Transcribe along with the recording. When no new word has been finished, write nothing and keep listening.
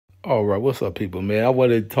All right, what's up, people, man? I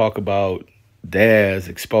wanted to talk about DAZ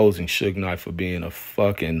exposing Suge Knight for being a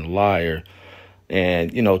fucking liar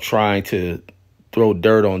and, trying to throw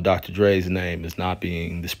dirt on Dr. Dre's name as not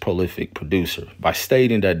being this prolific producer by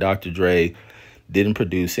stating that Dr. Dre didn't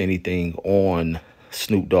produce anything on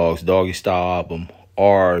Snoop Dogg's Doggstyle album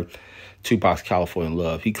or Tupac's California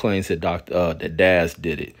Love. He claims that that DAZ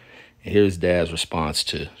did it. And here's DAZ's response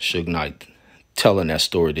to Suge Knight telling that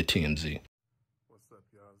story to TMZ. What's up,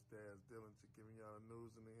 y'all? It's Daz Dillon to giving y'all the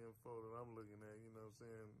news and the info that I'm looking at. You know what I'm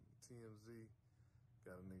saying? TMZ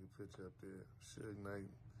got a nigga picture up there. Suge Knight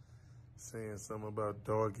saying something about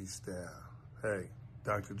Doggstyle. Hey,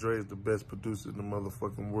 Dr. Dre is the best producer in the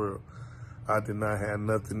motherfucking world. I did not have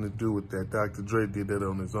nothing to do with that. Dr. Dre did that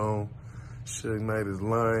on his own. Suge Knight is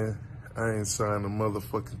lying. I ain't signed a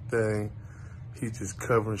motherfucking thing. He just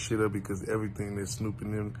covering shit up because everything that Snoop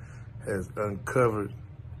and them has uncovered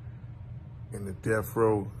in the death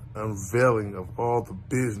row unveiling of all the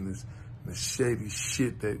business, the shady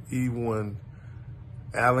shit that E1,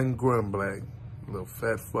 Alan Grunblatt, little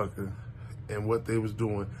fat fucker, and what they was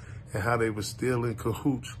doing, and how they was still in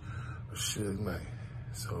cahoots with Suge Knight.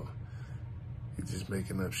 So he's just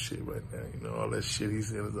making up shit right now. You know, all that shit he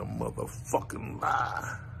said is a motherfucking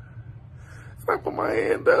lie. And I put my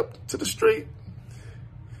hand up to the street.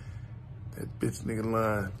 That bitch nigga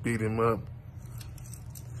lying, beat him up.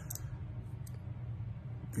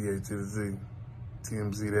 DA to the Z.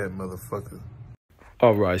 TMZ that motherfucker.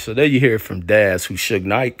 All right, so there you hear it from DAZ, who Suge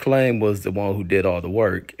Knight claimed was the one who did all the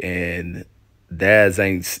work. And DAZ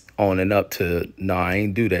ain't owning up to, nah, I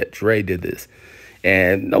ain't do that. Dre did this.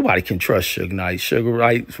 And nobody can trust Suge Knight. Suge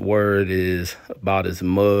Knight's word is about as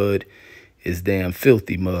mud, as damn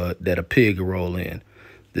filthy mud that a pig will roll in.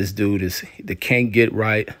 This dude is the can't get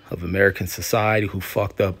right of American society, who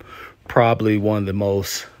fucked up probably one of the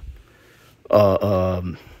most,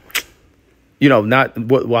 not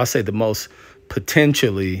what I say, the most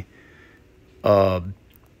potentially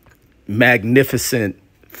magnificent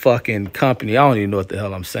fucking company. I don't even know what the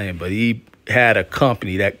hell I'm saying, but he had a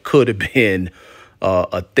company that could have been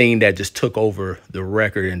a thing that just took over the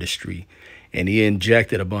record industry. And he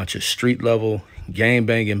injected a bunch of street level gang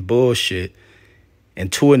banging bullshit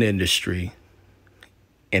into an industry,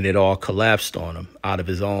 and it all collapsed on him out of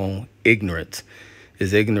his own ignorance.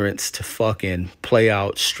 His ignorance to fucking play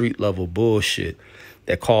out street level bullshit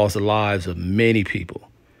that caused the lives of many people.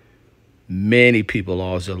 Many people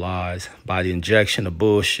lost their lives by the injection of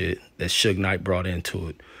bullshit that Suge Knight brought into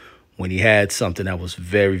it when he had something that was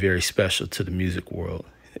very, very special to the music world.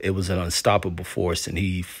 It was an unstoppable force, and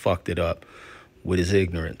he fucked it up with his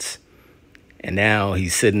ignorance. And now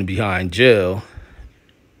he's sitting behind jail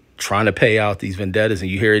trying to pay out these vendettas.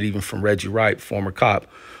 And you hear it even from Reggie Wright, former cop,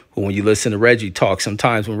 who when you listen to Reggie talk,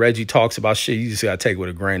 sometimes when Reggie talks about shit, you just got to take it with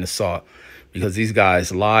a grain of salt. Because these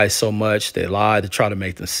guys lie so much. They lie to try to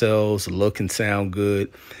make themselves look and sound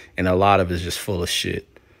good. And a lot of it is just full of shit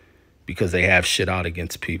because they have shit out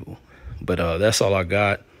against people. But that's all I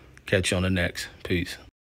got. Catch you on the next. Peace.